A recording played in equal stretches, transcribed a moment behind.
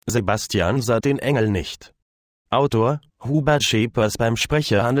Sebastian sah den Engel nicht. Autor: Hubert Schepers. Beim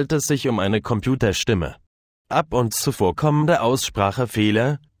Sprecher handelt es sich um eine Computerstimme. Ab und zu vorkommende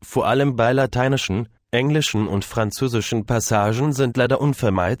Aussprachefehler, vor allem bei lateinischen, englischen und französischen Passagen, sind leider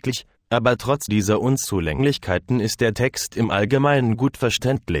unvermeidlich, aber trotz dieser Unzulänglichkeiten ist der Text im Allgemeinen gut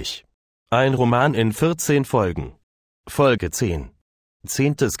verständlich. Ein Roman in 14 Folgen. Folge 10.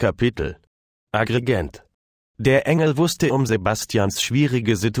 10. Kapitel. Aggregent. Der Engel wusste um Sebastians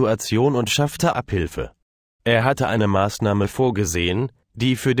schwierige Situation und schaffte Abhilfe. Er hatte eine Maßnahme vorgesehen,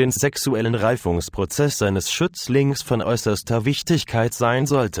 die für den sexuellen Reifungsprozess seines Schützlings von äußerster Wichtigkeit sein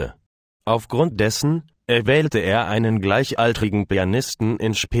sollte. Aufgrund dessen erwählte er einen gleichaltrigen Pianisten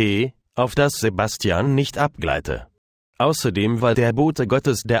in Spe, auf das Sebastian nicht abgleite. Außerdem war der Bote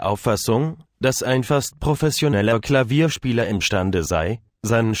Gottes der Auffassung, dass ein fast professioneller Klavierspieler imstande sei,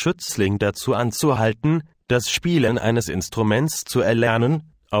 seinen Schützling dazu anzuhalten, das Spielen eines Instruments zu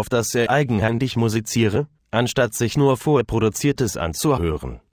erlernen, auf das er eigenhändig musiziere, anstatt sich nur Vorproduziertes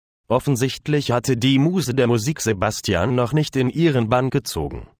anzuhören. Offensichtlich hatte die Muse der Musik Sebastian noch nicht in ihren Bann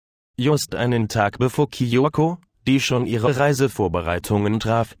gezogen. Just einen Tag bevor Kyoko, die schon ihre Reisevorbereitungen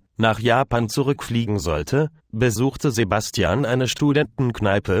traf, nach Japan zurückfliegen sollte, besuchte Sebastian eine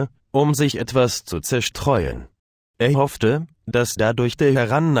Studentenkneipe, um sich etwas zu zerstreuen. Er hoffte, dass dadurch der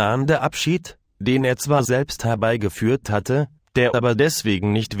herannahende Abschied, den er zwar selbst herbeigeführt hatte, der aber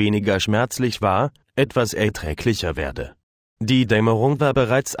deswegen nicht weniger schmerzlich war, etwas erträglicher werde. Die Dämmerung war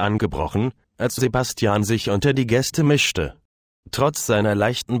bereits angebrochen, als Sebastian sich unter die Gäste mischte. Trotz seiner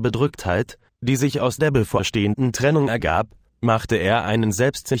leichten Bedrücktheit, die sich aus der bevorstehenden Trennung ergab, machte er einen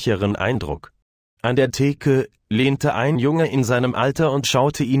selbstsicheren Eindruck. An der Theke lehnte ein Junge in seinem Alter und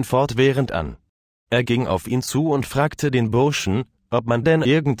schaute ihn fortwährend an. Er ging auf ihn zu und fragte den Burschen, ob man denn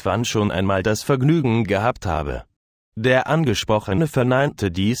irgendwann schon einmal das Vergnügen gehabt habe. Der Angesprochene verneinte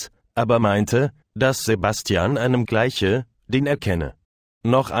dies, aber meinte, dass Sebastian einem gleiche, den er kenne.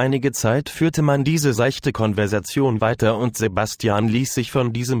 Noch einige Zeit führte man diese seichte Konversation weiter und Sebastian ließ sich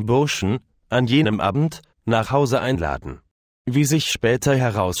von diesem Burschen, an jenem Abend, nach Hause einladen. Wie sich später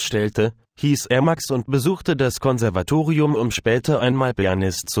herausstellte, hieß er Max und besuchte das Konservatorium, um später einmal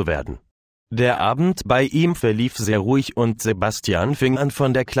Pianist zu werden. Der Abend bei ihm verlief sehr ruhig und Sebastian fing an,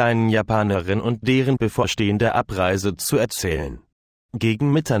 von der kleinen Japanerin und deren bevorstehender Abreise zu erzählen.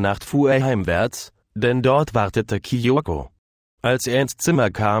 Gegen Mitternacht fuhr er heimwärts, denn dort wartete Kyoko. Als er ins Zimmer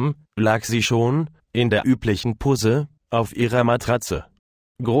kam, lag sie schon, in der üblichen Pose, auf ihrer Matratze.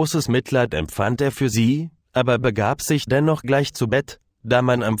 Großes Mitleid empfand er für sie, aber begab sich dennoch gleich zu Bett, da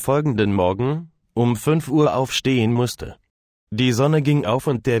man am folgenden Morgen um 5 Uhr aufstehen musste. Die Sonne ging auf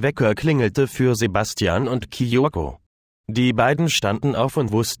und der Wecker klingelte für Sebastian und Kyoko. Die beiden standen auf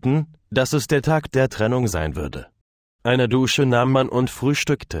und wussten, dass es der Tag der Trennung sein würde. Eine Dusche nahm man und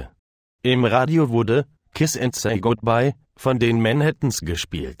frühstückte. Im Radio wurde Kiss and Say Goodbye von den Manhattans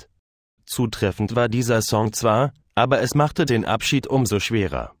gespielt. Zutreffend war dieser Song zwar, aber es machte den Abschied umso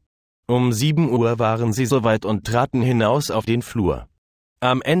schwerer. Um 7 Uhr waren sie soweit und traten hinaus auf den Flur.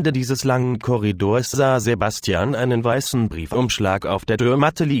 Am Ende dieses langen Korridors sah Sebastian einen weißen Briefumschlag auf der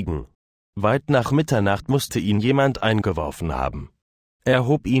Türmatte liegen. Weit nach Mitternacht musste ihn jemand eingeworfen haben. Er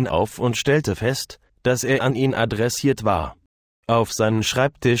hob ihn auf und stellte fest, dass er an ihn adressiert war. Auf seinen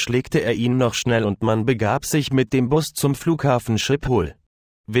Schreibtisch legte er ihn noch schnell und man begab sich mit dem Bus zum Flughafen Schiphol.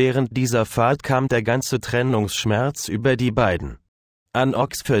 Während dieser Fahrt kam der ganze Trennungsschmerz über die beiden. An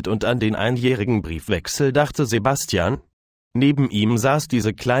Oxford und an den einjährigen Briefwechsel dachte Sebastian. Neben ihm saß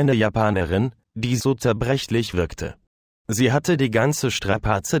diese kleine Japanerin, die so zerbrechlich wirkte. Sie hatte die ganze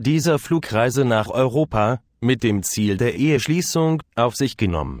Strapaze dieser Flugreise nach Europa, mit dem Ziel der Eheschließung, auf sich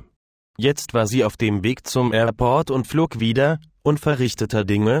genommen. Jetzt war sie auf dem Weg zum Airport und flog wieder, unverrichteter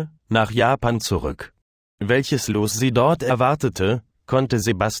Dinge, nach Japan zurück. Welches Los sie dort erwartete, konnte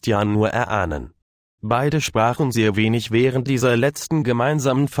Sebastian nur erahnen. Beide sprachen sehr wenig während dieser letzten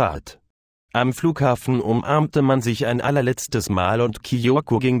gemeinsamen Fahrt. Am Flughafen umarmte man sich ein allerletztes Mal und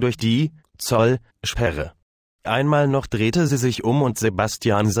Kyoko ging durch die Zollsperre. Einmal noch drehte sie sich um und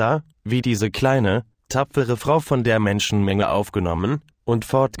Sebastian sah, wie diese kleine, tapfere Frau von der Menschenmenge aufgenommen und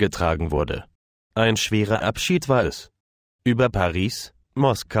fortgetragen wurde. Ein schwerer Abschied war es. Über Paris,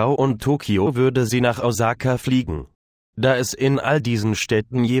 Moskau und Tokio würde sie nach Osaka fliegen. Da es in all diesen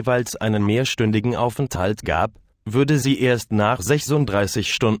Städten jeweils einen mehrstündigen Aufenthalt gab, würde sie erst nach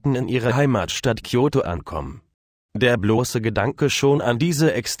 36 Stunden in ihre Heimatstadt Kyoto ankommen. Der bloße Gedanke schon an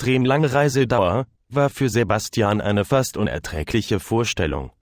diese extrem lange Reisedauer war für Sebastian eine fast unerträgliche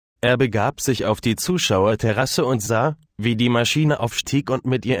Vorstellung. Er begab sich auf die Zuschauerterrasse und sah, wie die Maschine aufstieg und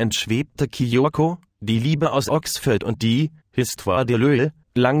mit ihr entschwebte Kyoko, die Liebe aus Oxford und die Histoire de l'Eau,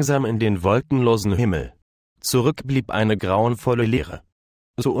 langsam in den wolkenlosen Himmel. Zurück blieb eine grauenvolle Leere.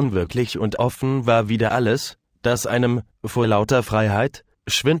 So unwirklich und offen war wieder alles, dass einem, vor lauter Freiheit,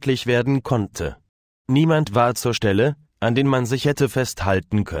 schwindlig werden konnte. Niemand war zur Stelle, an den man sich hätte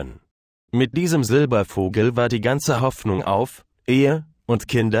festhalten können. Mit diesem Silbervogel war die ganze Hoffnung auf Ehe und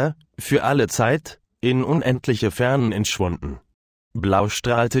Kinder, für alle Zeit, in unendliche Fernen entschwunden. Blau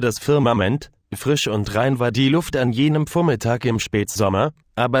strahlte das Firmament, frisch und rein war die Luft an jenem Vormittag im Spätsommer,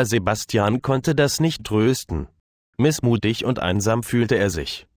 aber Sebastian konnte das nicht trösten. Missmutig und einsam fühlte er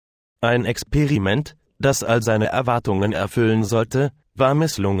sich. Ein Experiment, das all seine Erwartungen erfüllen sollte, war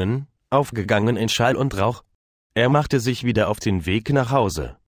misslungen, aufgegangen in Schall und Rauch. Er machte sich wieder auf den Weg nach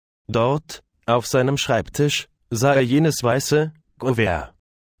Hause. Dort, auf seinem Schreibtisch, sah er jenes weiße Kuvert.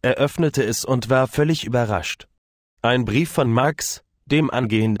 Er öffnete es und war völlig überrascht. Ein Brief von Max, dem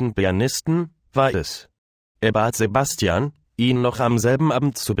angehenden Pianisten, war es. Er bat Sebastian, ihn noch am selben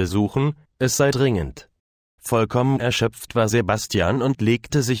Abend zu besuchen, es sei dringend. Vollkommen erschöpft war Sebastian und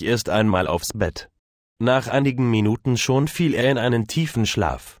legte sich erst einmal aufs Bett. Nach einigen Minuten schon fiel er in einen tiefen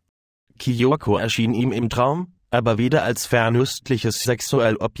Schlaf. Kyoko erschien ihm im Traum, aber weder als fernöstliches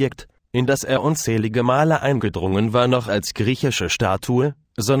Sexualobjekt, in das er unzählige Male eingedrungen war, noch als griechische Statue,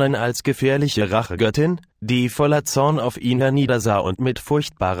 sondern als gefährliche Rachegöttin, die voller Zorn auf ihn herniedersah und mit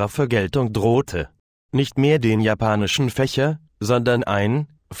furchtbarer Vergeltung drohte. Nicht mehr den japanischen Fächer, sondern ein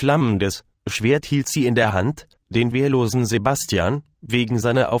flammendes Schwert hielt sie in der Hand, den wehrlosen Sebastian, wegen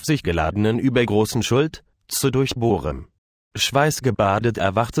seiner auf sich geladenen übergroßen Schuld, zu durchbohren. Schweißgebadet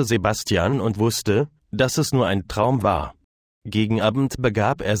erwachte Sebastian und wusste, dass es nur ein Traum war. Gegen Abend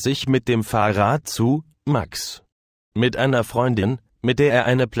begab er sich mit dem Fahrrad zu Max. Mit einer Freundin, mit der er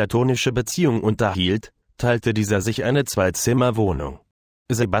eine platonische Beziehung unterhielt, teilte dieser sich eine Zwei-Zimmer-Wohnung.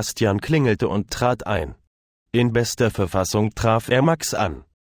 Sebastian klingelte und trat ein. In bester Verfassung traf er Max an.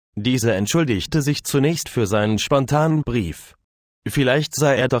 Dieser entschuldigte sich zunächst für seinen spontanen Brief. Vielleicht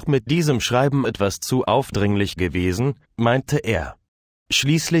sei er doch mit diesem Schreiben etwas zu aufdringlich gewesen, meinte er.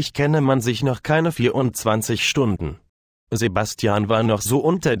 Schließlich kenne man sich noch keine 24 Stunden. Sebastian war noch so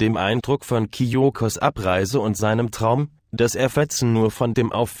unter dem Eindruck von Kyokos Abreise und seinem Traum, dass er Fetzen nur von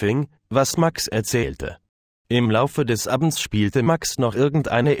dem auffing, was Max erzählte. Im Laufe des Abends spielte Max noch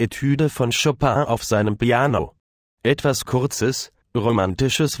irgendeine Etüde von Chopin auf seinem Piano. Etwas Kurzes,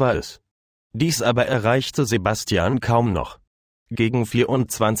 Romantisches war es. Dies aber erreichte Sebastian kaum noch. Gegen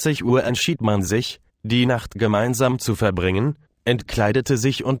 24 Uhr entschied man sich, die Nacht gemeinsam zu verbringen, entkleidete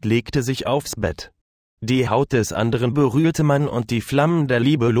sich und legte sich aufs Bett. Die Haut des anderen berührte man und die Flammen der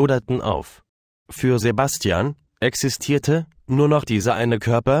Liebe loderten auf. Für Sebastian existierte nur noch dieser eine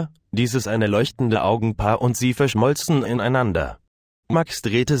Körper, dieses eine leuchtende Augenpaar und sie verschmolzen ineinander. Max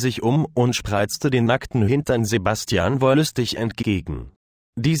drehte sich um und spreizte den nackten Hintern Sebastian wollüstig entgegen.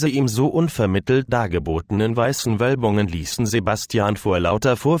 Diese ihm so unvermittelt dargebotenen weißen Wölbungen ließen Sebastian vor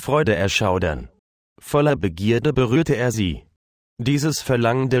lauter Vorfreude erschaudern. Voller Begierde berührte er sie. Dieses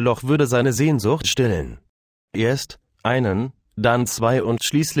verlangende Loch würde seine Sehnsucht stillen. Erst einen, dann 2 und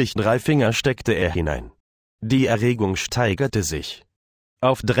schließlich 3 Finger steckte er hinein. Die Erregung steigerte sich.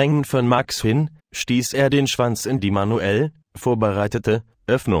 Auf Drängen von Max hin, stieß er den Schwanz in die manuell vorbereitete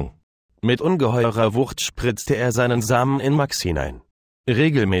Öffnung. Mit ungeheurer Wucht spritzte er seinen Samen in Max hinein.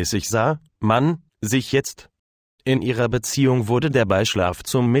 Regelmäßig sah man sich jetzt. In ihrer Beziehung wurde der Beischlaf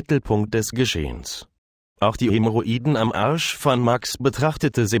zum Mittelpunkt des Geschehens. Auch die Hämorrhoiden am Arsch von Max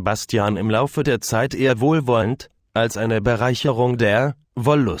betrachtete Sebastian im Laufe der Zeit eher wohlwollend, als eine Bereicherung der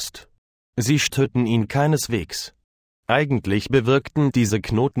Wollust. Sie störten ihn keineswegs. Eigentlich bewirkten diese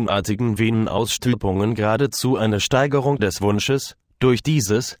knotenartigen Venenausstülpungen geradezu eine Steigerung des Wunsches, durch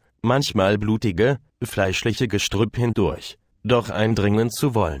dieses, manchmal blutige, fleischliche Gestrüpp hindurch, doch eindringen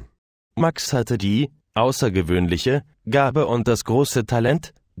zu wollen. Max hatte die außergewöhnliche Gabe und das große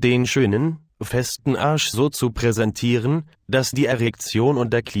Talent, den schönen, festen Arsch so zu präsentieren, dass die Erektion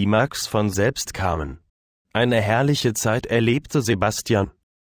und der Klimax von selbst kamen. Eine herrliche Zeit erlebte Sebastian.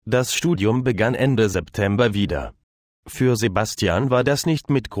 Das Studium begann Ende September wieder. Für Sebastian war das nicht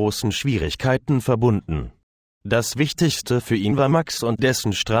mit großen Schwierigkeiten verbunden. Das Wichtigste für ihn war Max und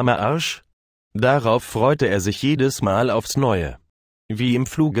dessen strammer Arsch. Darauf freute er sich jedes Mal aufs Neue. Wie im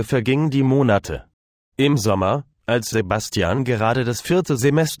Fluge vergingen die Monate. Im Sommer, als Sebastian gerade das 4.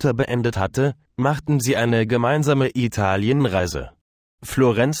 Semester beendet hatte, machten sie eine gemeinsame Italienreise.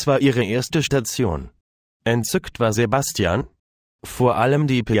 Florenz war ihre erste Station. Entzückt war Sebastian. Vor allem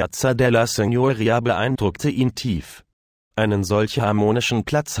die Piazza della Signoria beeindruckte ihn tief. Einen solch harmonischen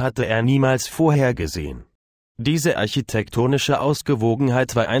Platz hatte er niemals vorher gesehen. Diese architektonische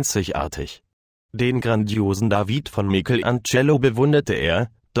Ausgewogenheit war einzigartig. Den grandiosen David von Michelangelo bewunderte er,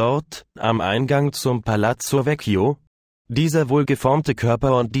 dort, am Eingang zum Palazzo Vecchio. Dieser wohlgeformte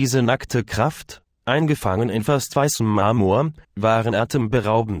Körper und diese nackte Kraft, eingefangen in fast weißem Marmor, waren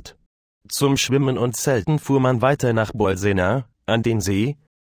atemberaubend. Zum Schwimmen und Zelten fuhr man weiter nach Bolsena, an den See.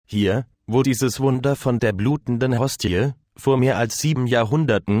 Hier, wo dieses Wunder von der blutenden Hostie, vor mehr als 7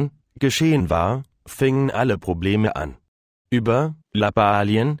 Jahrhunderten, geschehen war, fingen alle Probleme an. Über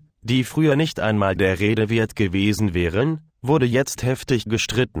Lappalien, die früher nicht einmal der Rede wert gewesen wären, wurde jetzt heftig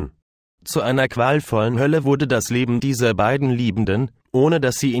gestritten. Zu einer qualvollen Hölle wurde das Leben dieser beiden Liebenden, ohne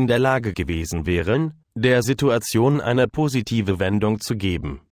dass sie in der Lage gewesen wären, der Situation eine positive Wendung zu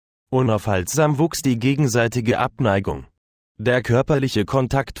geben. Unaufhaltsam wuchs die gegenseitige Abneigung. Der körperliche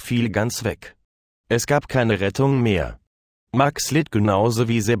Kontakt fiel ganz weg. Es gab keine Rettung mehr. Max litt genauso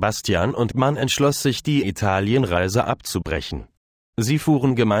wie Sebastian und man entschloss sich, die Italienreise abzubrechen. Sie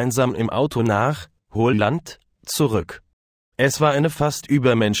fuhren gemeinsam im Auto nach Holland zurück. Es war eine fast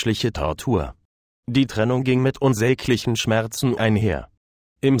übermenschliche Tortur. Die Trennung ging mit unsäglichen Schmerzen einher.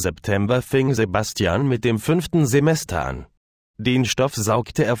 Im September fing Sebastian mit dem 5. Semester an. Den Stoff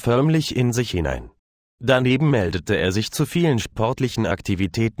saugte er förmlich in sich hinein. Daneben meldete er sich zu vielen sportlichen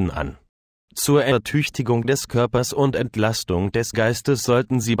Aktivitäten an. Zur Ertüchtigung des Körpers und Entlastung des Geistes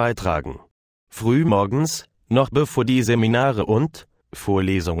sollten sie beitragen. Frühmorgens, noch bevor die Seminare und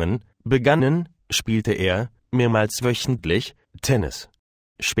Vorlesungen begannen, spielte er, mehrmals wöchentlich, Tennis.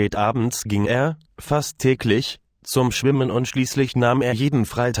 Spätabends ging er, fast täglich, zum Schwimmen und schließlich nahm er jeden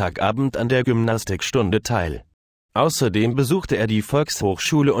Freitagabend an der Gymnastikstunde teil. Außerdem besuchte er die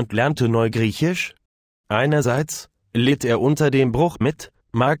Volkshochschule und lernte Neugriechisch. Einerseits litt er unter dem Bruch mit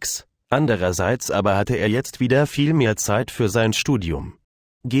Max, andererseits aber hatte er jetzt wieder viel mehr Zeit für sein Studium.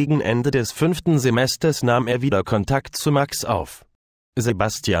 Gegen Ende des 5. Semesters nahm er wieder Kontakt zu Max auf.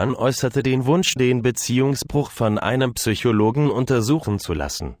 Sebastian äußerte den Wunsch, den Beziehungsbruch von einem Psychologen untersuchen zu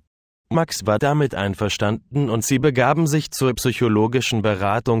lassen. Max war damit einverstanden und sie begaben sich zur psychologischen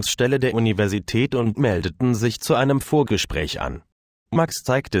Beratungsstelle der Universität und meldeten sich zu einem Vorgespräch an. Max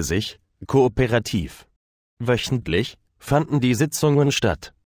zeigte sich kooperativ. Wöchentlich fanden die Sitzungen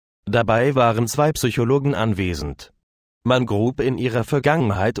statt. Dabei waren 2 Psychologen anwesend. Man grub in ihrer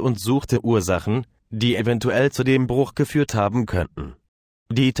Vergangenheit und suchte Ursachen, die eventuell zu dem Bruch geführt haben könnten.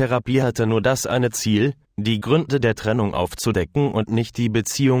 Die Therapie hatte nur das eine Ziel, die Gründe der Trennung aufzudecken und nicht die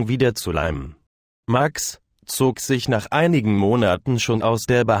Beziehung wiederzuleimen. Max zog sich nach einigen Monaten schon aus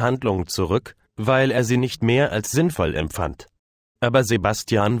der Behandlung zurück, weil er sie nicht mehr als sinnvoll empfand. Aber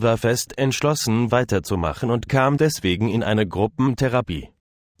Sebastian war fest entschlossen, weiterzumachen und kam deswegen in eine Gruppentherapie.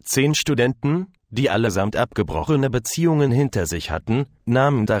 10 Studenten, die allesamt abgebrochene Beziehungen hinter sich hatten,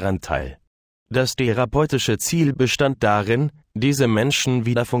 nahmen daran teil. Das therapeutische Ziel bestand darin, diese Menschen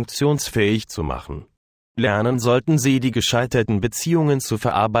wieder funktionsfähig zu machen. Lernen sollten sie, die gescheiterten Beziehungen zu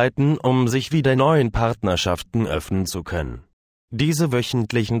verarbeiten, um sich wieder neuen Partnerschaften öffnen zu können. Diese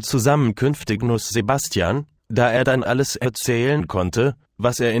wöchentlichen Zusammenkünfte genoss Sebastian, da er dann alles erzählen konnte,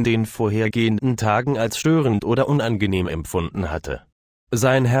 was er in den vorhergehenden Tagen als störend oder unangenehm empfunden hatte.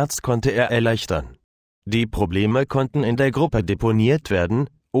 Sein Herz konnte er erleichtern. Die Probleme konnten in der Gruppe deponiert werden,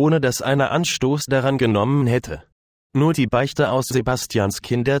 ohne dass einer Anstoß daran genommen hätte. Nur die Beichte aus Sebastians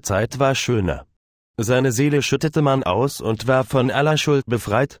Kinderzeit war schöner. Seine Seele schüttete man aus und war von aller Schuld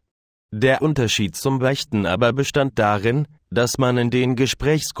befreit. Der Unterschied zum Beichten aber bestand darin, dass man in den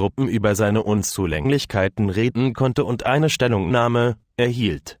Gesprächsgruppen über seine Unzulänglichkeiten reden konnte und eine Stellungnahme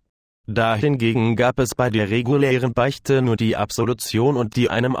erhielt. Dahingegen gab es bei der regulären Beichte nur die Absolution und die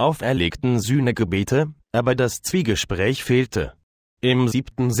einem auferlegten Sühnegebete, aber das Zwiegespräch fehlte. Im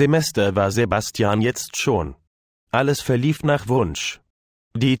 7. Semester war Sebastian jetzt schon. Alles verlief nach Wunsch.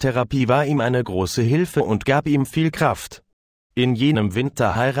 Die Therapie war ihm eine große Hilfe und gab ihm viel Kraft. In jenem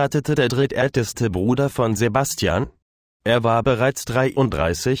Winter heiratete der drittälteste Bruder von Sebastian. Er war bereits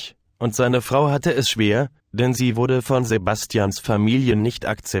 33, und seine Frau hatte es schwer, denn sie wurde von Sebastians Familie nicht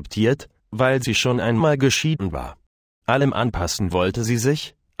akzeptiert, weil sie schon einmal geschieden war. Allem anpassen wollte sie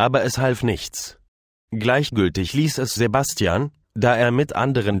sich, aber es half nichts. Gleichgültig ließ es Sebastian, da er mit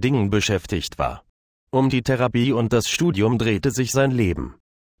anderen Dingen beschäftigt war. Um die Therapie und das Studium drehte sich sein Leben.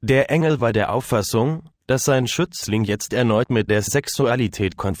 Der Engel war der Auffassung, dass sein Schützling jetzt erneut mit der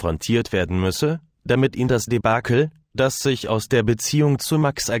Sexualität konfrontiert werden müsse, damit ihn das Debakel, das sich aus der Beziehung zu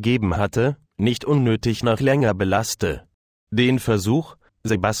Max ergeben hatte, nicht unnötig noch länger belaste. Den Versuch,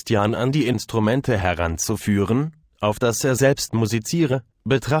 Sebastian an die Instrumente heranzuführen, auf das er selbst musiziere,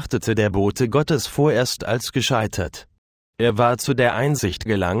 betrachtete der Bote Gottes vorerst als gescheitert. Er war zu der Einsicht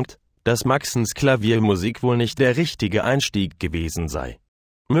gelangt, dass Maxens Klaviermusik wohl nicht der richtige Einstieg gewesen sei.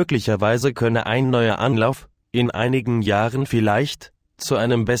 Möglicherweise könne ein neuer Anlauf, in einigen Jahren vielleicht, zu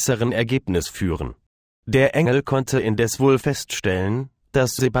einem besseren Ergebnis führen. Der Engel konnte indes wohl feststellen,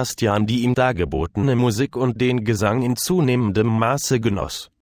 dass Sebastian die ihm dargebotene Musik und den Gesang in zunehmendem Maße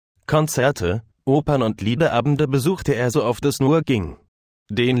genoss. Konzerte, Opern und Liederabende besuchte er so oft es nur ging.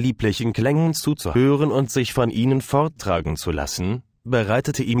 Den lieblichen Klängen zuzuhören und sich von ihnen forttragen zu lassen,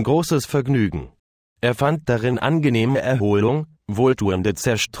 bereitete ihm großes Vergnügen. Er fand darin angenehme Erholung, wohltuende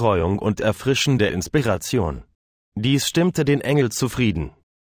Zerstreuung und erfrischende Inspiration. Dies stimmte den Engel zufrieden.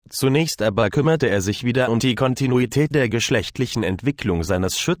 Zunächst aber kümmerte er sich wieder um die Kontinuität der geschlechtlichen Entwicklung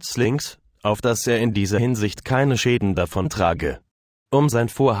seines Schützlings, auf dass er in dieser Hinsicht keine Schäden davontrage. Um sein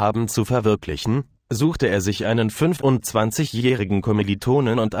Vorhaben zu verwirklichen, suchte er sich einen 25-jährigen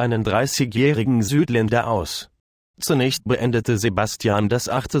Kommilitonen und einen 30-jährigen Südländer aus. Zunächst beendete Sebastian das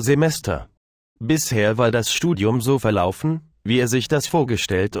 8. Semester. Bisher war das Studium so verlaufen, wie er sich das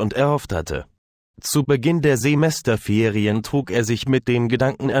vorgestellt und erhofft hatte. Zu Beginn der Semesterferien trug er sich mit dem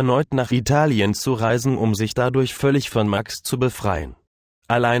Gedanken erneut nach Italien zu reisen, um sich dadurch völlig von Max zu befreien.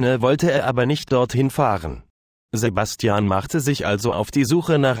 Alleine wollte er aber nicht dorthin fahren. Sebastian machte sich also auf die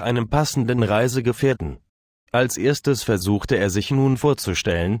Suche nach einem passenden Reisegefährten. Als erstes versuchte er sich nun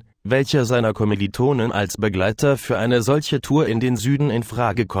vorzustellen, welcher seiner Kommilitonen als Begleiter für eine solche Tour in den Süden in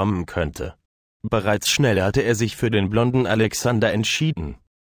Frage kommen könnte. Bereits schnell hatte er sich für den blonden Alexander entschieden.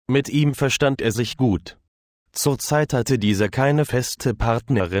 Mit ihm verstand er sich gut. Zurzeit hatte dieser keine feste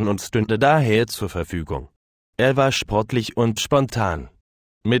Partnerin und stünde daher zur Verfügung. Er war sportlich und spontan.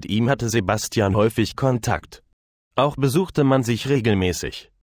 Mit ihm hatte Sebastian häufig Kontakt. Auch besuchte man sich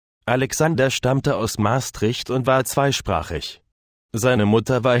regelmäßig. Alexander stammte aus Maastricht und war zweisprachig. Seine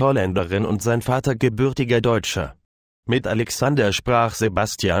Mutter war Holländerin und sein Vater gebürtiger Deutscher. Mit Alexander sprach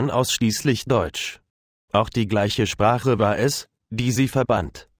Sebastian ausschließlich Deutsch. Auch die gleiche Sprache war es, die sie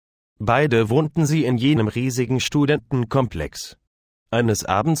verband. Beide wohnten sie in jenem riesigen Studentenkomplex. Eines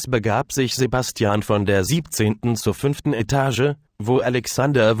Abends begab sich Sebastian von der 17. zur 5. Etage, wo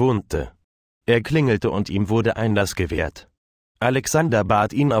Alexander wohnte. Er klingelte und ihm wurde Einlass gewährt. Alexander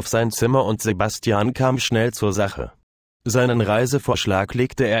bat ihn auf sein Zimmer und Sebastian kam schnell zur Sache. Seinen Reisevorschlag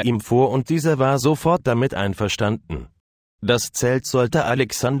legte er ihm vor und dieser war sofort damit einverstanden. Das Zelt sollte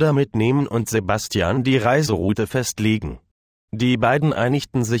Alexander mitnehmen und Sebastian die Reiseroute festlegen. Die beiden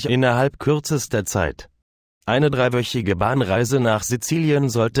einigten sich innerhalb kürzester Zeit. Eine 3-wöchige Bahnreise nach Sizilien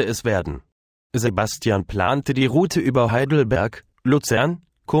sollte es werden. Sebastian plante die Route über Heidelberg, Luzern,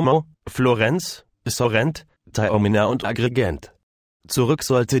 Como, Florenz, Sorrent, Taormina und Agrigent. Zurück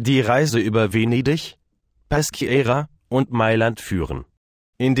sollte die Reise über Venedig, Peschiera und Mailand führen.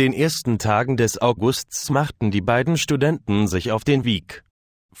 In den ersten Tagen des Augusts machten die beiden Studenten sich auf den Weg.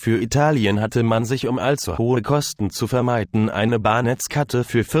 Für Italien hatte man sich, um allzu hohe Kosten zu vermeiden, eine Bahnnetzkarte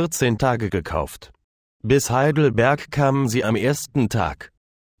für 14 Tage gekauft. Bis Heidelberg kamen sie am ersten Tag.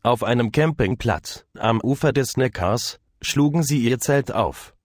 Auf einem Campingplatz, am Ufer des Neckars, schlugen sie ihr Zelt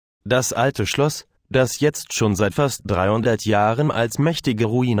auf. Das alte Schloss, das jetzt schon seit fast 300 Jahren als mächtige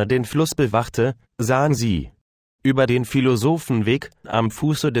Ruine den Fluss bewachte, sahen sie. Über den Philosophenweg, am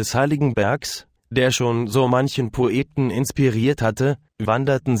Fuße des Heiligen Bergs, der schon so manchen Poeten inspiriert hatte,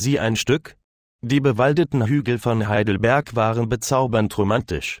 wanderten sie ein Stück. Die bewaldeten Hügel von Heidelberg waren bezaubernd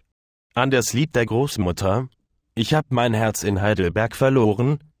romantisch. An das Lied der Großmutter, »Ich hab mein Herz in Heidelberg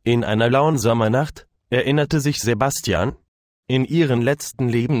verloren«, in einer lauen Sommernacht, erinnerte sich Sebastian. In ihren letzten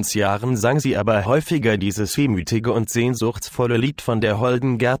Lebensjahren sang sie aber häufiger dieses wehmütige und sehnsuchtsvolle Lied von der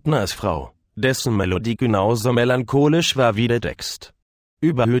holden Gärtnersfrau, dessen Melodie genauso melancholisch war wie der Text.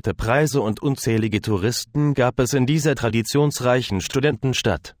 Überhöhte Preise und unzählige Touristen gab es in dieser traditionsreichen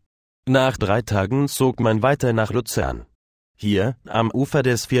Studentenstadt. Nach 3 Tagen zog man weiter nach Luzern. Hier, am Ufer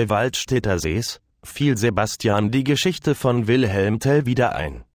des Vierwaldstätter Sees, fiel Sebastian die Geschichte von Wilhelm Tell wieder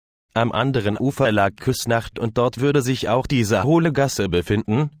ein. Am anderen Ufer lag Küsnacht und dort würde sich auch diese hohle Gasse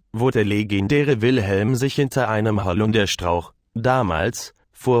befinden, wo der legendäre Wilhelm sich hinter einem Holunderstrauch, damals,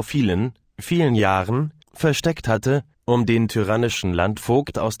 vor vielen, vielen Jahren, versteckt hatte, um den tyrannischen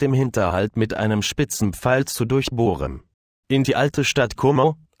Landvogt aus dem Hinterhalt mit einem spitzen Pfeil zu durchbohren. In die alte Stadt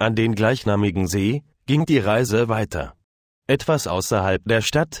Como, an den gleichnamigen See, ging die Reise weiter. Etwas außerhalb der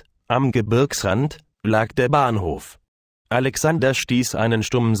Stadt, am Gebirgsrand, lag der Bahnhof. Alexander stieß einen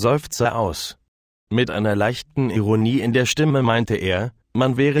stummen Seufzer aus. Mit einer leichten Ironie in der Stimme meinte er,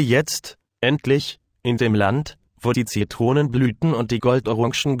 man wäre jetzt, endlich, in dem Land, wo die Zitronen blühten und die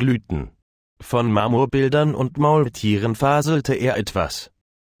Goldorangen glühten. Von Marmorbildern und Maultieren faselte er etwas.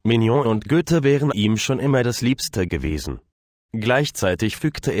 Mignon und Goethe wären ihm schon immer das Liebste gewesen. Gleichzeitig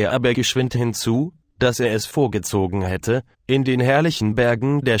fügte er aber geschwind hinzu, dass er es vorgezogen hätte, in den herrlichen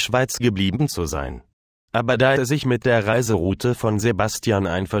Bergen der Schweiz geblieben zu sein. Aber da er sich mit der Reiseroute von Sebastian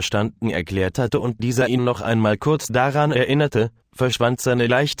einverstanden erklärt hatte und dieser ihn noch einmal kurz daran erinnerte, verschwand seine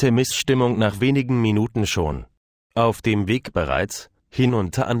leichte Missstimmung nach wenigen Minuten schon. Auf dem Weg bereits,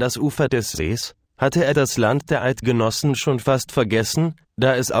 hinunter an das Ufer des Sees, hatte er das Land der Eidgenossen schon fast vergessen,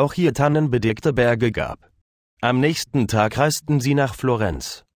 da es auch hier tannenbedeckte Berge gab. Am nächsten Tag reisten sie nach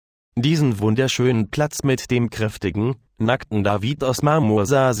Florenz. Diesen wunderschönen Platz mit dem kräftigen, nackten David aus Marmor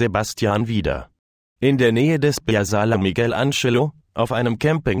sah Sebastian wieder. In der Nähe des Piazzale Michelangelo, auf einem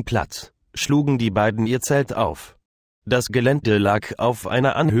Campingplatz, schlugen die beiden ihr Zelt auf. Das Gelände lag auf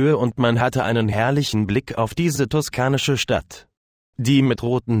einer Anhöhe und man hatte einen herrlichen Blick auf diese toskanische Stadt. Die mit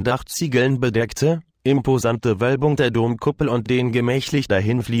roten Dachziegeln bedeckte, imposante Wölbung der Domkuppel und den gemächlich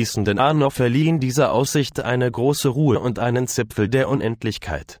dahinfließenden Arno verliehen dieser Aussicht eine große Ruhe und einen Zipfel der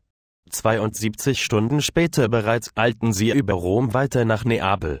Unendlichkeit. 72 Stunden später bereits eilten sie über Rom weiter nach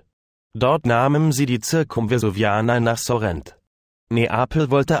Neapel. Dort nahmen sie die Circumvesuviana nach Sorrent. Neapel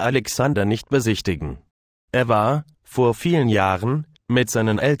wollte Alexander nicht besichtigen. Er war, vor vielen Jahren, mit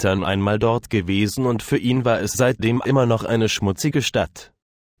seinen Eltern einmal dort gewesen und für ihn war es seitdem immer noch eine schmutzige Stadt.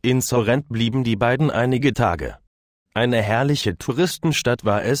 In Sorrent blieben die beiden einige Tage. Eine herrliche Touristenstadt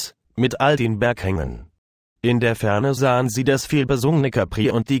war es, mit all den Berghängen. In der Ferne sahen sie das vielbesungene Capri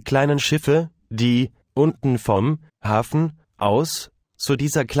und die kleinen Schiffe, die, unten vom Hafen aus, zu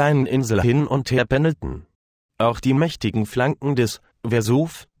dieser kleinen Insel hin und her pendelten. Auch die mächtigen Flanken des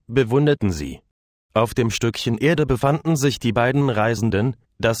Vesuv bewunderten sie. Auf dem Stückchen Erde befanden sich die beiden Reisenden,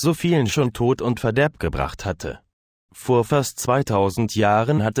 das so vielen schon Tod und Verderb gebracht hatte. Vor fast 2000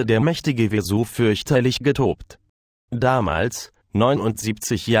 Jahren hatte der mächtige Vesuv fürchterlich getobt. Damals,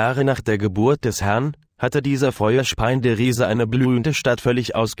 79 Jahre nach der Geburt des Herrn, hatte dieser feuerspeiende Riese eine blühende Stadt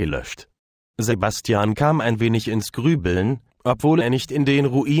völlig ausgelöscht. Sebastian kam ein wenig ins Grübeln, obwohl er nicht in den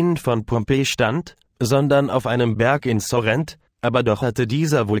Ruinen von Pompeji stand, sondern auf einem Berg in Sorrent, aber doch hatte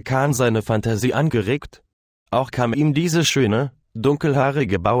dieser Vulkan seine Fantasie angeregt. Auch kam ihm diese schöne,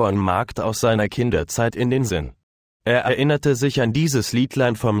 dunkelhaarige Bauernmagd aus seiner Kinderzeit in den Sinn. Er erinnerte sich an dieses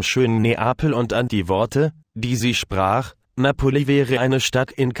Liedlein vom schönen Neapel und an die Worte, die sie sprach: Napoli wäre eine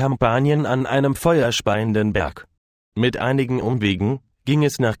Stadt in Kampanien an einem feuerspeienden Berg. Mit einigen Umwegen ging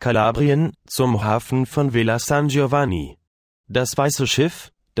es nach Kalabrien, zum Hafen von Villa San Giovanni. Das weiße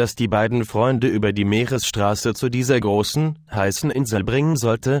Schiff, das die beiden Freunde über die Meeresstraße zu dieser großen, heißen Insel bringen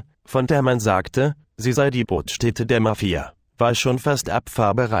sollte, von der man sagte, sie sei die Brutstätte der Mafia, war schon fast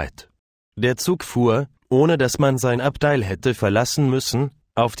abfahrbereit. Der Zug fuhr, ohne dass man sein Abteil hätte verlassen müssen,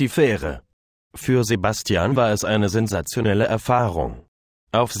 auf die Fähre. Für Sebastian war es eine sensationelle Erfahrung.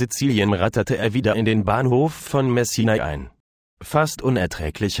 Auf Sizilien ratterte er wieder in den Bahnhof von Messina ein. Fast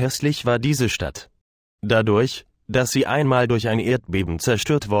unerträglich hässlich war diese Stadt. Dadurch, dass sie einmal durch ein Erdbeben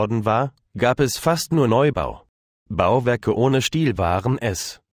zerstört worden war, gab es fast nur Neubau. Bauwerke ohne Stil waren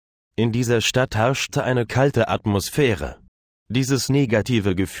es. In dieser Stadt herrschte eine kalte Atmosphäre. Dieses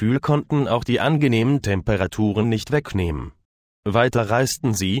negative Gefühl konnten auch die angenehmen Temperaturen nicht wegnehmen. Weiter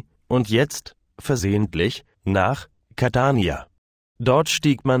reisten sie, und jetzt, versehentlich, nach Catania. Dort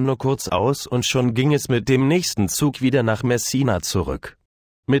stieg man nur kurz aus und schon ging es mit dem nächsten Zug wieder nach Messina zurück.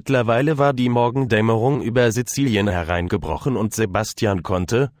 Mittlerweile war die Morgendämmerung über Sizilien hereingebrochen und Sebastian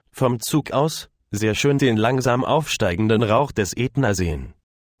konnte, vom Zug aus, sehr schön den langsam aufsteigenden Rauch des Ätna sehen.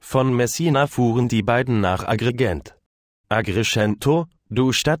 Von Messina fuhren die beiden nach Agrigent. Agrigento,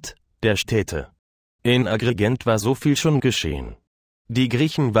 du Stadt der Städte. In Agrigent war so viel schon geschehen. Die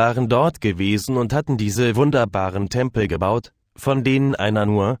Griechen waren dort gewesen und hatten diese wunderbaren Tempel gebaut, von denen einer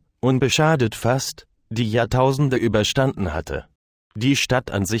nur, unbeschadet fast, die Jahrtausende überstanden hatte. Die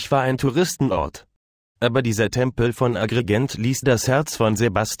Stadt an sich war ein Touristenort. Aber dieser Tempel von Agrigent ließ das Herz von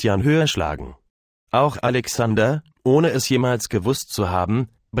Sebastian höher schlagen. Auch Alexander, ohne es jemals gewusst zu haben,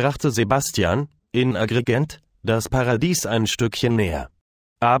 brachte Sebastian, in Agrigent, das Paradies ein Stückchen näher.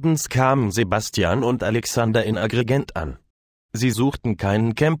 Abends kamen Sebastian und Alexander in Agrigent an. Sie suchten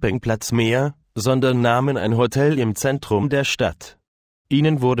keinen Campingplatz mehr, sondern nahmen ein Hotel im Zentrum der Stadt.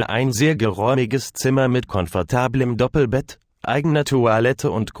 Ihnen wurde ein sehr geräumiges Zimmer mit komfortablem Doppelbett, eigener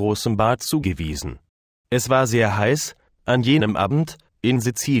Toilette und großem Bad zugewiesen. Es war sehr heiß, an jenem Abend, in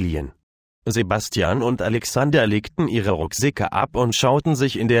Sizilien. Sebastian und Alexander legten ihre Rucksäcke ab und schauten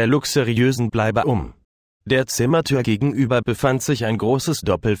sich in der luxuriösen Bleibe um. Der Zimmertür gegenüber befand sich ein großes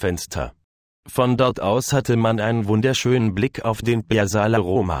Doppelfenster. Von dort aus hatte man einen wunderschönen Blick auf den Piazzale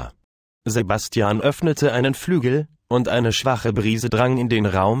Roma. Sebastian öffnete einen Flügel, und eine schwache Brise drang in den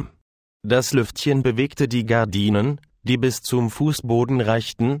Raum. Das Lüftchen bewegte die Gardinen, die bis zum Fußboden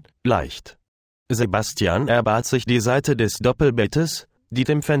reichten, leicht. Sebastian erbat sich die Seite des Doppelbettes, die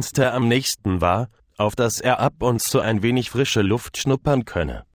dem Fenster am nächsten war, auf das er ab und zu ein wenig frische Luft schnuppern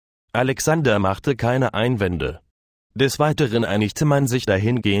könne. Alexander machte keine Einwände. Des Weiteren einigte man sich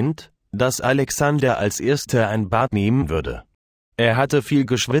dahingehend, dass Alexander als Erster ein Bad nehmen würde. Er hatte viel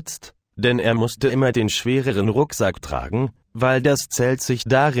geschwitzt, denn er musste immer den schwereren Rucksack tragen, weil das Zelt sich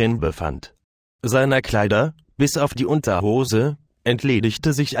darin befand. Seiner Kleider, bis auf die Unterhose,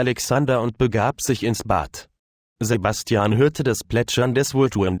 entledigte sich Alexander und begab sich ins Bad. Sebastian hörte das Plätschern des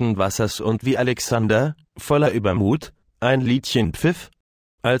wohltuenden Wassers und wie Alexander, voller Übermut, ein Liedchen pfiff.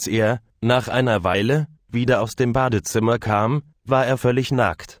 Als er, nach einer Weile, wieder aus dem Badezimmer kam, war er völlig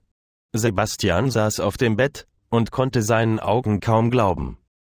nackt. Sebastian saß auf dem Bett und konnte seinen Augen kaum glauben.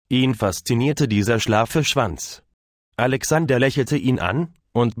 Ihn faszinierte dieser schlaffe Schwanz. Alexander lächelte ihn an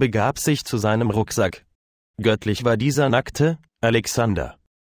und begab sich zu seinem Rucksack. Göttlich war dieser nackte Alexander.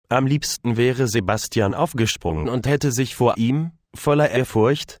 Am liebsten wäre Sebastian aufgesprungen und hätte sich vor ihm, voller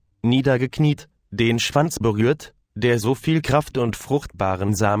Ehrfurcht, niedergekniet, den Schwanz berührt, der so viel Kraft und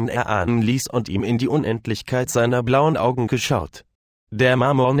fruchtbaren Samen erahnen ließ und ihm in die Unendlichkeit seiner blauen Augen geschaut. Der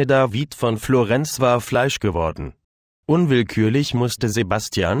marmorne David von Florenz war Fleisch geworden. Unwillkürlich musste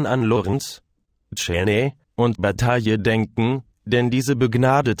Sebastian an Lorenz, Cene und Bataille denken, denn diese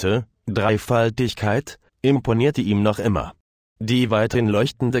begnadete Dreifaltigkeit imponierte ihm noch immer. Die weithin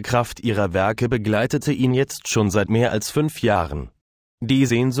leuchtende Kraft ihrer Werke begleitete ihn jetzt schon seit mehr als 5 Jahren. Die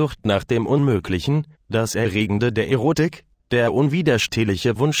Sehnsucht nach dem Unmöglichen, das Erregende der Erotik, der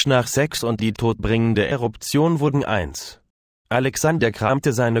unwiderstehliche Wunsch nach Sex und die todbringende Eruption wurden eins. Alexander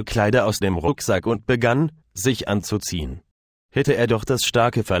kramte seine Kleider aus dem Rucksack und begann, sich anzuziehen. Hätte er doch das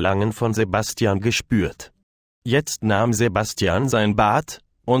starke Verlangen von Sebastian gespürt. Jetzt nahm Sebastian sein Bad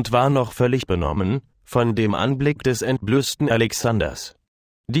und war noch völlig benommen von dem Anblick des entblößten Alexanders.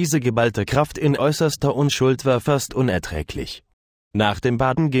 Diese geballte Kraft in äußerster Unschuld war fast unerträglich. Nach dem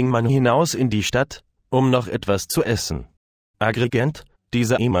Baden ging man hinaus in die Stadt, um noch etwas zu essen. Agrigent,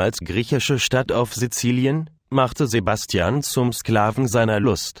 diese ehemals griechische Stadt auf Sizilien, machte Sebastian zum Sklaven seiner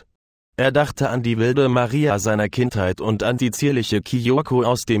Lust. Er dachte an die wilde Maria seiner Kindheit und an die zierliche Kyoko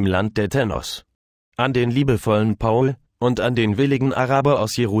aus dem Land der Tennos. An den liebevollen Paul und an den willigen Araber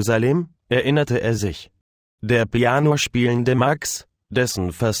aus Jerusalem erinnerte er sich. Der pianospielende Max,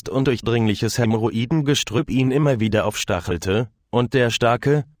 dessen fast undurchdringliches Hämorrhoidengestrüpp ihn immer wieder aufstachelte, und der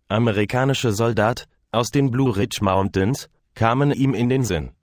starke, amerikanische Soldat aus den Blue Ridge Mountains, kamen ihm in den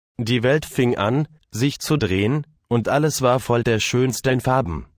Sinn. Die Welt fing an, sich zu drehen, und alles war voll der schönsten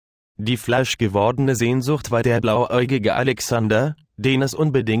Farben. Die fleischgewordene Sehnsucht war der blauäugige Alexander, den es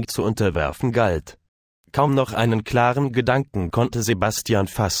unbedingt zu unterwerfen galt. Kaum noch einen klaren Gedanken konnte Sebastian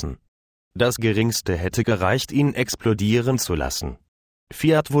fassen. Das Geringste hätte gereicht, ihn explodieren zu lassen.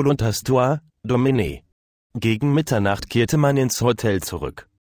 Fiat voluntas tua, Domine. Gegen Mitternacht kehrte man ins Hotel zurück.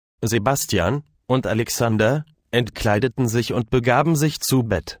 Sebastian und Alexander entkleideten sich und begaben sich zu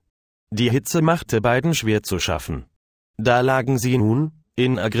Bett. Die Hitze machte beiden schwer zu schaffen. Da lagen sie nun,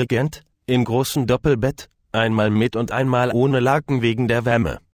 in Agrigent, im großen Doppelbett, einmal mit und einmal ohne Laken wegen der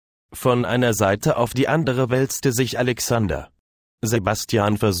Wärme. Von einer Seite auf die andere wälzte sich Alexander.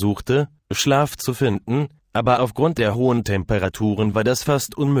 Sebastian versuchte, Schlaf zu finden, aber aufgrund der hohen Temperaturen war das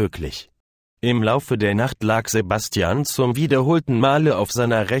fast unmöglich. Im Laufe der Nacht lag Sebastian zum wiederholten Male auf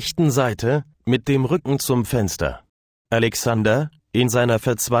seiner rechten Seite, mit dem Rücken zum Fenster. Alexander, in seiner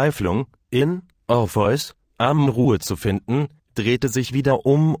Verzweiflung, in Orpheus, Armen Ruhe zu finden, drehte sich wieder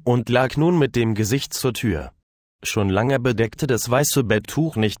um und lag nun mit dem Gesicht zur Tür. Schon lange bedeckte das weiße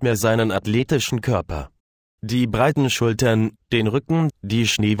Betttuch nicht mehr seinen athletischen Körper. Die breiten Schultern, den Rücken, die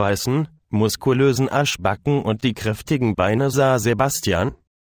schneeweißen, muskulösen Aschbacken und die kräftigen Beine sah Sebastian.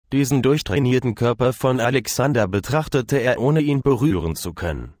 Diesen durchtrainierten Körper von Alexander betrachtete er, ohne ihn berühren zu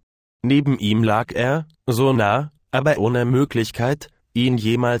können. Neben ihm lag er, so nah, aber ohne Möglichkeit, ihn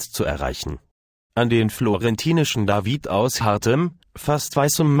jemals zu erreichen. An den florentinischen David aus hartem, fast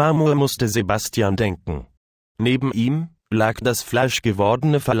weißem Marmor musste Sebastian denken. Neben ihm lag das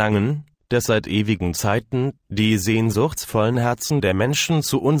fleischgewordene Verlangen, das seit ewigen Zeiten die sehnsuchtsvollen Herzen der Menschen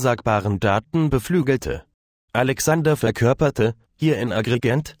zu unsagbaren Taten beflügelte. Alexander verkörperte, hier in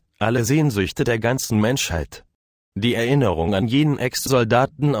Agrigent, alle Sehnsüchte der ganzen Menschheit. Die Erinnerung an jenen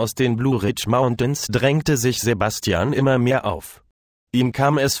Ex-Soldaten aus den Blue Ridge Mountains drängte sich Sebastian immer mehr auf. Ihm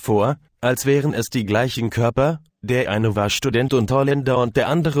kam es vor, als wären es die gleichen Körper, der eine war Student und Holländer und der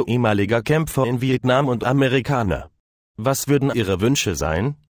andere ehemaliger Kämpfer in Vietnam und Amerikaner. Was würden ihre Wünsche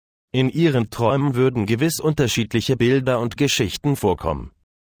sein? In ihren Träumen würden gewiss unterschiedliche Bilder und Geschichten vorkommen.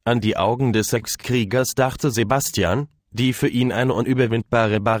 An die Augen des Sexkriegers dachte Sebastian, die für ihn eine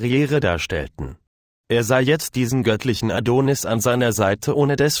unüberwindbare Barriere darstellten. Er sah jetzt diesen göttlichen Adonis an seiner Seite,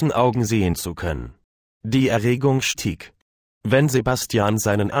 ohne dessen Augen sehen zu können. Die Erregung stieg. Wenn Sebastian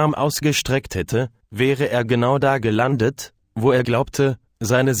seinen Arm ausgestreckt hätte, wäre er genau da gelandet, wo er glaubte,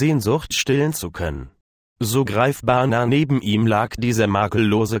 seine Sehnsucht stillen zu können. So greifbar nah neben ihm lag dieser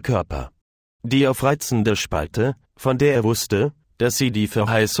makellose Körper. Die aufreizende Spalte, von der er wusste, dass sie die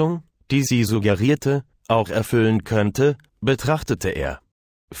Verheißung, die sie suggerierte, auch erfüllen könnte, betrachtete er.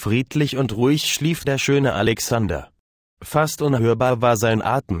 Friedlich und ruhig schlief der schöne Alexander. Fast unhörbar war sein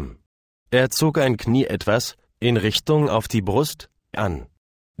Atem. Er zog ein Knie etwas, in Richtung auf die Brust, an.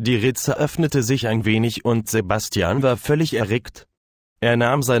 Die Ritze öffnete sich ein wenig und Sebastian war völlig erregt. Er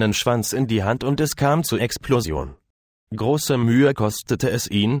nahm seinen Schwanz in die Hand und es kam zur Explosion. Große Mühe kostete es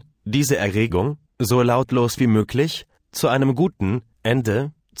ihn, diese Erregung, so lautlos wie möglich, zu einem guten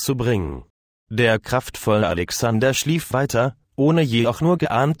Ende zu bringen. Der kraftvolle Alexander schlief weiter, ohne je auch nur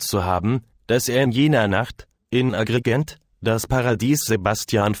geahnt zu haben, dass er in jener Nacht, in Agrigent, das Paradies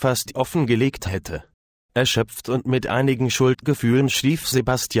Sebastian fast offengelegt hätte. Erschöpft und mit einigen Schuldgefühlen schlief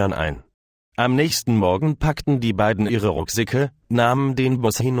Sebastian ein. Am nächsten Morgen packten die beiden ihre Rucksäcke, nahmen den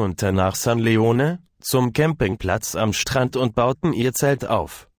Bus hinunter nach San Leone, zum Campingplatz am Strand und bauten ihr Zelt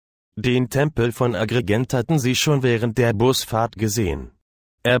auf. Den Tempel von Agrigent hatten sie schon während der Busfahrt gesehen.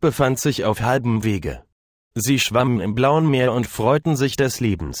 Er befand sich auf halbem Wege. Sie schwammen im blauen Meer und freuten sich des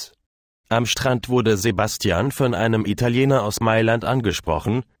Lebens. Am Strand wurde Sebastian von einem Italiener aus Mailand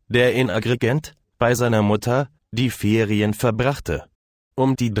angesprochen, der in Agrigent, bei seiner Mutter, die Ferien verbrachte.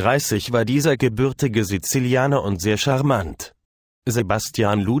 Um die 30 war dieser gebürtige Sizilianer und sehr charmant.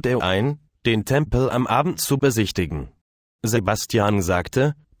 Sebastian lud er ein, den Tempel am Abend zu besichtigen. Sebastian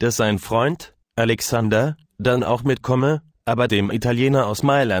sagte, dass sein Freund, Alexander, dann auch mitkomme, aber dem Italiener aus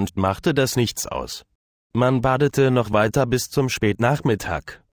Mailand machte das nichts aus. Man badete noch weiter bis zum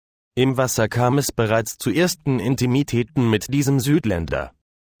Spätnachmittag. Im Wasser kam es bereits zu ersten Intimitäten mit diesem Südländer.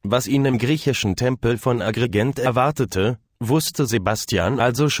 Was ihn im griechischen Tempel von Agrigent erwartete, wusste Sebastian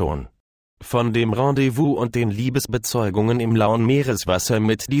also schon. Von dem Rendezvous und den Liebesbezeugungen im lauen Meereswasser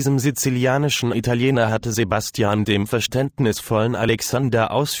mit diesem sizilianischen Italiener hatte Sebastian dem verständnisvollen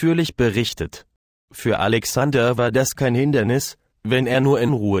Alexander ausführlich berichtet. Für Alexander war das kein Hindernis, wenn er nur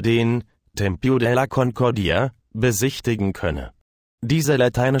in Ruhe den Tempio della Concordia besichtigen könne. Dieser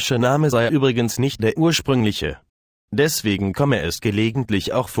lateinische Name sei übrigens nicht der ursprüngliche. Deswegen komme es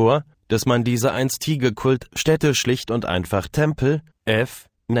gelegentlich auch vor, dass man diese einstige Kultstätte schlicht und einfach Tempel,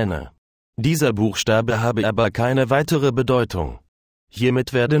 nenne. Dieser Buchstabe habe aber keine weitere Bedeutung.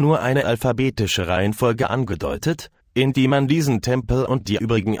 Hiermit werde nur eine alphabetische Reihenfolge angedeutet, in die man diesen Tempel und die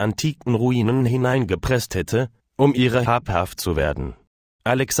übrigen antiken Ruinen hineingepresst hätte, um ihre habhaft zu werden.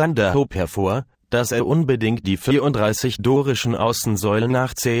 Alexander hob hervor, dass er unbedingt die 34 dorischen Außensäulen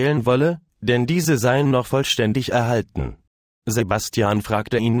nachzählen wolle, denn diese seien noch vollständig erhalten. Sebastian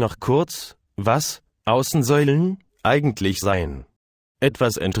fragte ihn noch kurz, was Außensäulen eigentlich seien.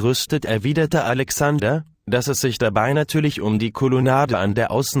 Etwas entrüstet erwiderte Alexander, dass es sich dabei natürlich um die Kolonnade an der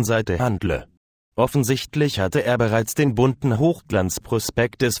Außenseite handle. Offensichtlich hatte er bereits den bunten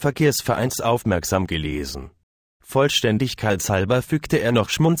Hochglanzprospekt des Verkehrsvereins aufmerksam gelesen. Vollständigkeitshalber fügte er noch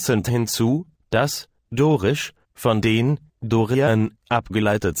schmunzelnd hinzu, dass Dorisch von den Doriern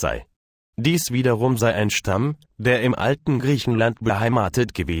abgeleitet sei. Dies wiederum sei ein Stamm, der im alten Griechenland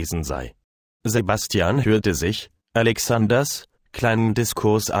beheimatet gewesen sei. Sebastian hörte sich Alexanders kleinen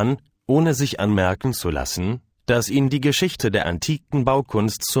Diskurs an, ohne sich anmerken zu lassen, dass ihn die Geschichte der antiken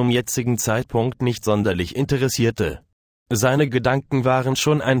Baukunst zum jetzigen Zeitpunkt nicht sonderlich interessierte. Seine Gedanken waren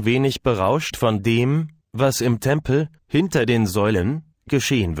schon ein wenig berauscht von dem, was im Tempel, hinter den Säulen,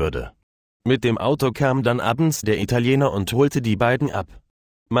 geschehen würde. Mit dem Auto kam dann abends der Italiener und holte die beiden ab.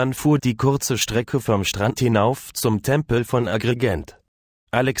 Man fuhr die kurze Strecke vom Strand hinauf zum Tempel von Agrigent.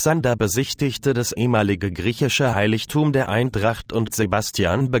 Alexander besichtigte das ehemalige griechische Heiligtum der Eintracht und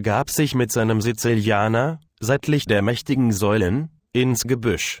Sebastian begab sich mit seinem Sizilianer, seitlich der mächtigen Säulen, ins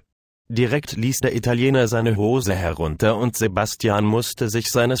Gebüsch. Direkt ließ der Italiener seine Hose herunter und Sebastian musste sich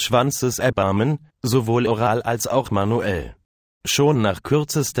seines Schwanzes erbarmen, sowohl oral als auch manuell. Schon nach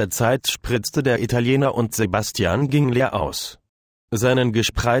kürzester Zeit spritzte der Italiener und Sebastian ging leer aus. Seinen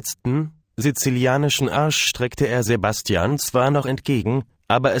gespreizten, sizilianischen Arsch streckte er Sebastian zwar noch entgegen,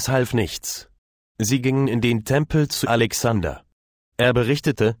 aber es half nichts. Sie gingen in den Tempel zu Alexander. Er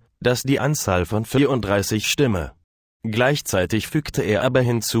berichtete, dass die Anzahl von 34 stimme. Gleichzeitig fügte er aber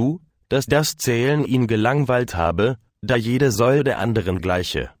hinzu, dass das Zählen ihn gelangweilt habe, da jede Säule der anderen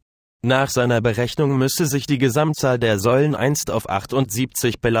gleiche. Nach seiner Berechnung müsse sich die Gesamtzahl der Säulen einst auf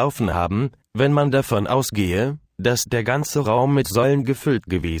 78 belaufen haben, wenn man davon ausgehe, dass der ganze Raum mit Säulen gefüllt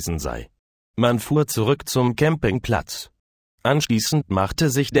gewesen sei. Man fuhr zurück zum Campingplatz. Anschließend machte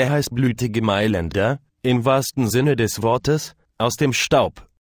sich der heißblütige Mailänder, im wahrsten Sinne des Wortes, aus dem Staub.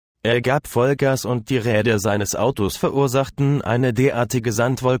 Er gab Vollgas und die Räder seines Autos verursachten eine derartige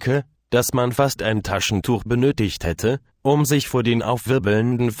Sandwolke, dass man fast ein Taschentuch benötigt hätte, um sich vor den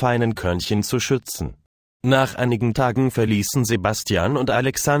aufwirbelnden feinen Körnchen zu schützen. Nach einigen Tagen verließen Sebastian und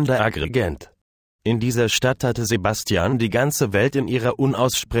Alexander Agrigent. In dieser Stadt hatte Sebastian die ganze Welt in ihrer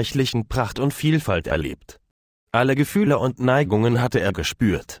unaussprechlichen Pracht und Vielfalt erlebt. Alle Gefühle und Neigungen hatte er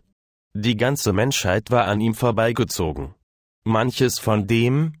gespürt. Die ganze Menschheit war an ihm vorbeigezogen. Manches von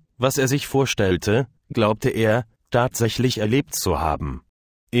dem, was er sich vorstellte, glaubte er, tatsächlich erlebt zu haben.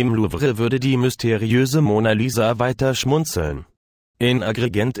 Im Louvre würde die mysteriöse Mona Lisa weiter schmunzeln. In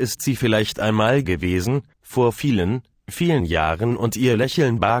Agrigent ist sie vielleicht einmal gewesen, vor vielen, vielen Jahren, und ihr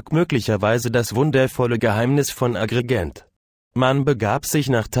Lächeln barg möglicherweise das wundervolle Geheimnis von Agrigent. Man begab sich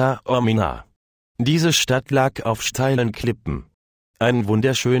nach Taormina. Diese Stadt lag auf steilen Klippen. Einen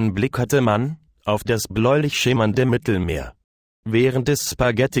wunderschönen Blick hatte man auf das bläulich schimmernde Mittelmeer. Während des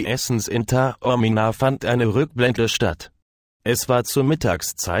Spaghetti-Essens in Taormina fand eine Rückblende statt. Es war zur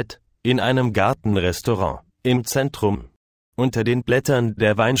Mittagszeit, in einem Gartenrestaurant, im Zentrum. Unter den Blättern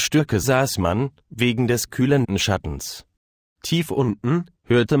der Weinstürke saß man, wegen des kühlenden Schattens. Tief unten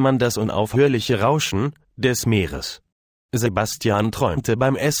hörte man das unaufhörliche Rauschen des Meeres. Sebastian träumte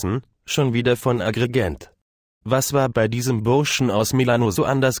beim Essen schon wieder von Agrigent. Was war bei diesem Burschen aus Milano so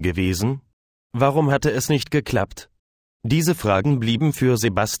anders gewesen? Warum hatte es nicht geklappt? Diese Fragen blieben für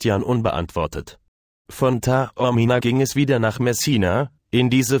Sebastian unbeantwortet. Von Taormina ging es wieder nach Messina, in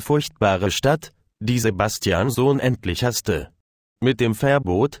diese furchtbare Stadt, die Sebastian so unendlich hasste. Mit dem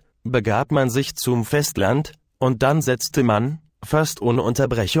Fährboot begab man sich zum Festland, und dann setzte man, fast ohne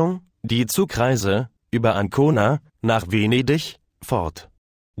Unterbrechung, die Zugreise, über Ancona, nach Venedig, fort.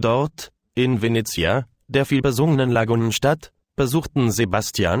 Dort, in Venezia, der vielbesungenen Lagunenstadt, besuchten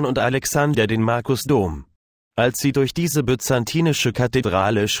Sebastian und Alexander den Markusdom. Als sie durch diese byzantinische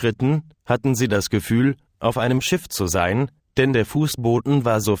Kathedrale schritten, hatten sie das Gefühl, auf einem Schiff zu sein, denn der Fußboden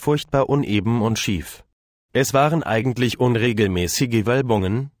war so furchtbar uneben und schief. Es waren eigentlich unregelmäßige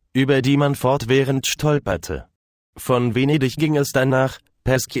Wölbungen, über die man fortwährend stolperte. Von Venedig ging es dann nach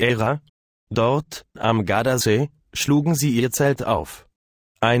Peschiera. Dort, am Gardasee, schlugen sie ihr Zelt auf.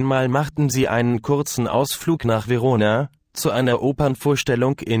 Einmal machten sie einen kurzen Ausflug nach Verona, zu einer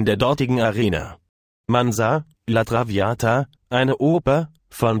Opernvorstellung in der dortigen Arena. Man sah La Traviata, eine Oper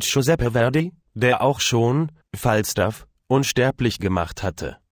von Giuseppe Verdi, der auch schon Falstaff unsterblich gemacht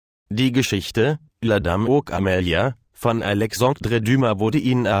hatte. Die Geschichte La Dame aux Camélias von Alexandre Dumas wurde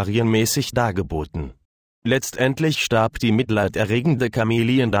ihnen arienmäßig dargeboten. Letztendlich starb die mitleiderregende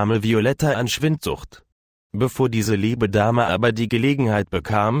Kameliendame Violetta an Schwindsucht. Bevor diese liebe Dame aber die Gelegenheit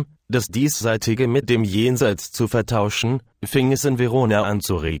bekam, das Diesseitige mit dem Jenseits zu vertauschen, fing es in Verona an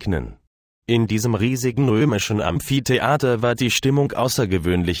zu regnen. In diesem riesigen römischen Amphitheater war die Stimmung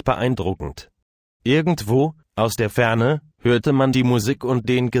außergewöhnlich beeindruckend. Irgendwo, aus der Ferne, hörte man die Musik und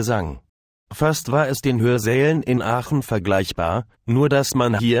den Gesang. Fast war es den Hörsälen in Aachen vergleichbar, nur dass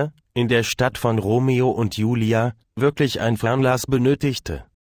man hier, in der Stadt von Romeo und Julia, wirklich ein Fernglas benötigte.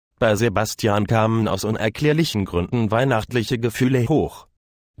 Bei Sebastian kamen aus unerklärlichen Gründen weihnachtliche Gefühle hoch.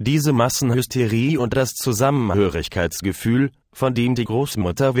 Diese Massenhysterie und das Zusammenhörigkeitsgefühl, von dem die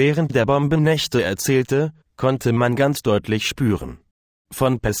Großmutter während der Bombennächte erzählte, konnte man ganz deutlich spüren.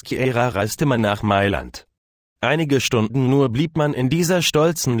 Von Peschiera reiste man nach Mailand. Einige Stunden nur blieb man in dieser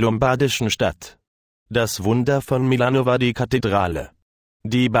stolzen lombardischen Stadt. Das Wunder von Milano war die Kathedrale.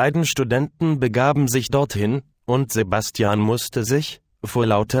 Die beiden Studenten begaben sich dorthin, und Sebastian musste sich, vor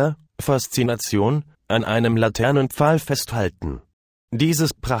lauter Faszination, an einem Laternenpfahl festhalten.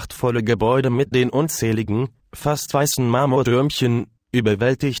 Dieses prachtvolle Gebäude mit den unzähligen, fast weißen Marmortürmchen,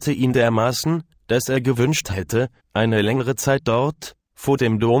 überwältigte ihn dermaßen, dass er gewünscht hätte, eine längere Zeit dort, vor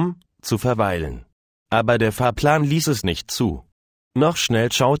dem Dom, zu verweilen. Aber der Fahrplan ließ es nicht zu. Noch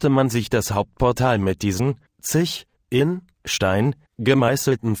schnell schaute man sich das Hauptportal mit diesen, in Stein,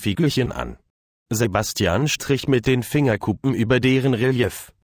 gemeißelten Figürchen an. Sebastian strich mit den Fingerkuppen über deren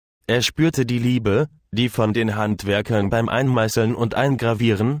Relief. Er spürte die Liebe, die von den Handwerkern beim Einmeißeln und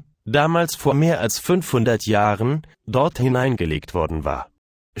Eingravieren, damals vor mehr als 500 Jahren, dort hineingelegt worden war.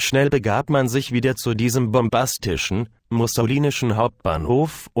 Schnell begab man sich wieder zu diesem bombastischen, mussolinischen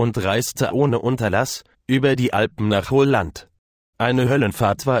Hauptbahnhof und reiste ohne Unterlass über die Alpen nach Holland. Eine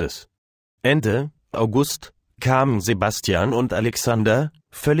Höllenfahrt war es. Ende August kamen Sebastian und Alexander,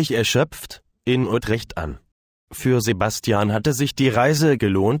 völlig erschöpft, in Utrecht an. Für Sebastian hatte sich die Reise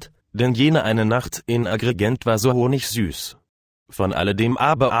gelohnt, denn jene eine Nacht in Agrigent war so honigsüß. Von alledem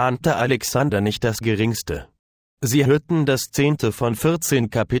aber ahnte Alexander nicht das Geringste. Sie hörten das 10. von 14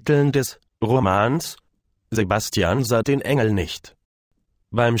 Kapiteln des Romans Sebastian sah den Engel nicht.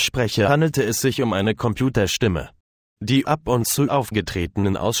 Beim Sprecher handelte es sich um eine Computerstimme. Die ab und zu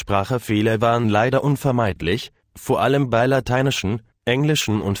aufgetretenen Aussprachefehler waren leider unvermeidlich, vor allem bei lateinischen,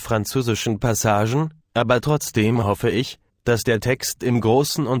 englischen und französischen Passagen, aber trotzdem hoffe ich, dass der Text im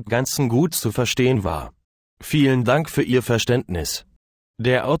Großen und Ganzen gut zu verstehen war. Vielen Dank für Ihr Verständnis.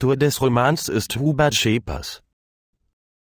 Der Autor des Romans ist Hubert Schepers.